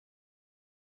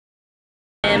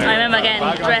remember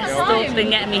getting dressed up and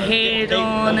getting my hair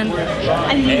done.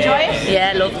 And you enjoy it?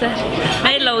 Yeah, I loved it.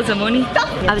 Made loads of money.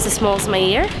 I was the smallest of my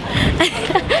year. I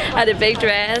had a big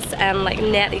dress and like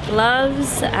netty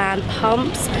gloves and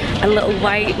pumps and little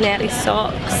white netty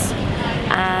socks,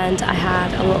 and I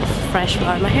had a little fresh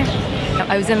flower in my hair.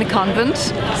 I was in a convent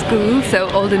school, so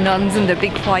all the nuns in their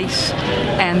big white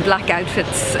and black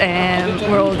outfits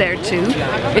were all there too.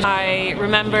 I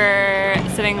remember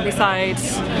sitting beside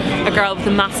a girl with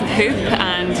a massive hoop,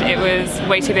 and it was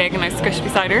way too big and I squished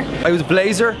beside her. I was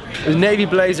blazer, it was navy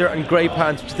blazer and grey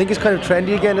pants, which I think is kind of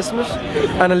trendy again, isn't it?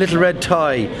 And a little red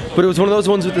tie. But it was one of those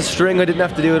ones with the string, I didn't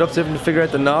have to do it up to figure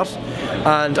out the knot.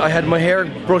 And I had my hair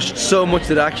brushed so much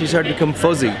that it actually started to become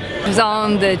fuzzy. It was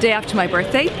on the day after my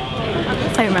birthday.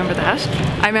 I remember that.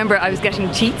 I remember I was getting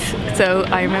teeth, so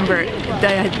I remember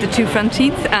the two front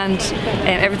teeth, and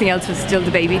everything else was still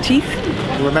the baby teeth.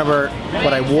 I remember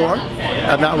what I wore,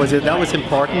 and that was it. That was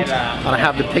important, and I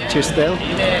have the picture still.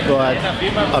 But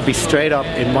I'll be straight up,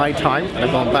 in my time, and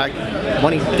I've gone back,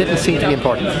 money didn't seem to be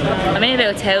important. I made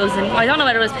about £1,000. I don't know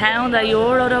whether it was pound or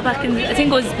euro though back in. I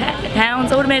think it was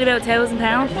pounds. I would have made about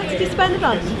 £1,000. What did you spend it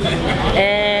on?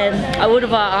 I would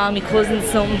have bought all my cousins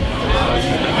something,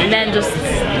 and then just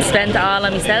spent it all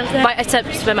on myself then. I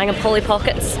spent mine on Polly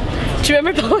Pockets. Do you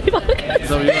remember Polly Pockets?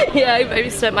 Oh, yeah. Yeah, I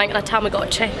spent mine at a time I got a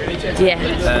check. Yeah, I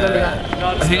remember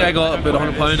that. I think I got about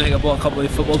 £100. I think I bought a couple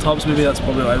of football tops, maybe that's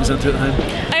probably what I was into at the time.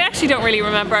 I actually don't really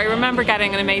remember. I remember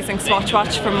getting an amazing Swatch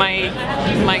watch from my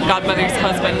godmother's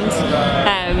husband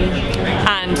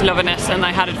and loving it, and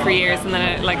I had it for years, and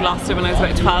then I lost it when I was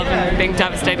about 12 and being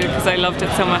devastated because I loved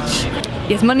it so much.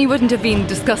 Yes, money wouldn't have been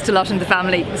discussed a lot in the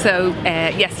family, so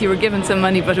yes, you were given some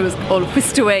money, but it was all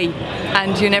whisked away,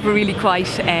 and you never really quite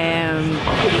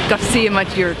got to see how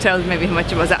much you were told maybe how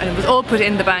much it was, and it was all put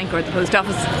in the bank or the post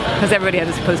office, because everybody had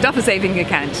a post office saving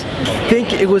account. I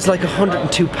think it was like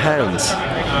 £102.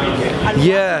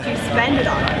 Yeah. What did you spend it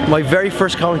on? My very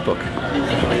first comic book.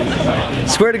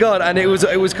 Swear to God, and it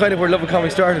was kind of where Love of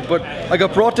Comics started, but I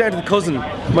got brought down to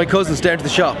my cousins down to the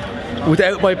shop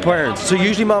without my parents. So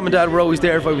usually Mom and Dad were always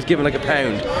there if I was given like £1,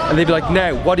 and they'd be like,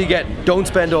 now, what do you get? Don't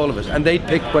spend all of it. And they'd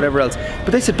pick whatever else.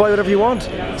 But they said, buy whatever you want.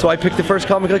 So I picked the first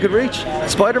comic I could reach.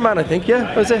 Spider-Man, I think, yeah,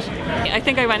 that was it. I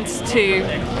think I went to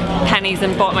Penny's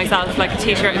and bought myself like a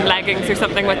t-shirt and leggings or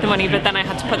something with the money, but then I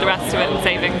had to put the rest of it in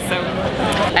savings, so.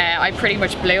 I pretty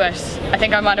much blew it. I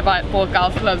think I might have bought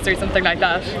golf clubs or something like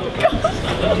that.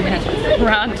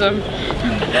 Random.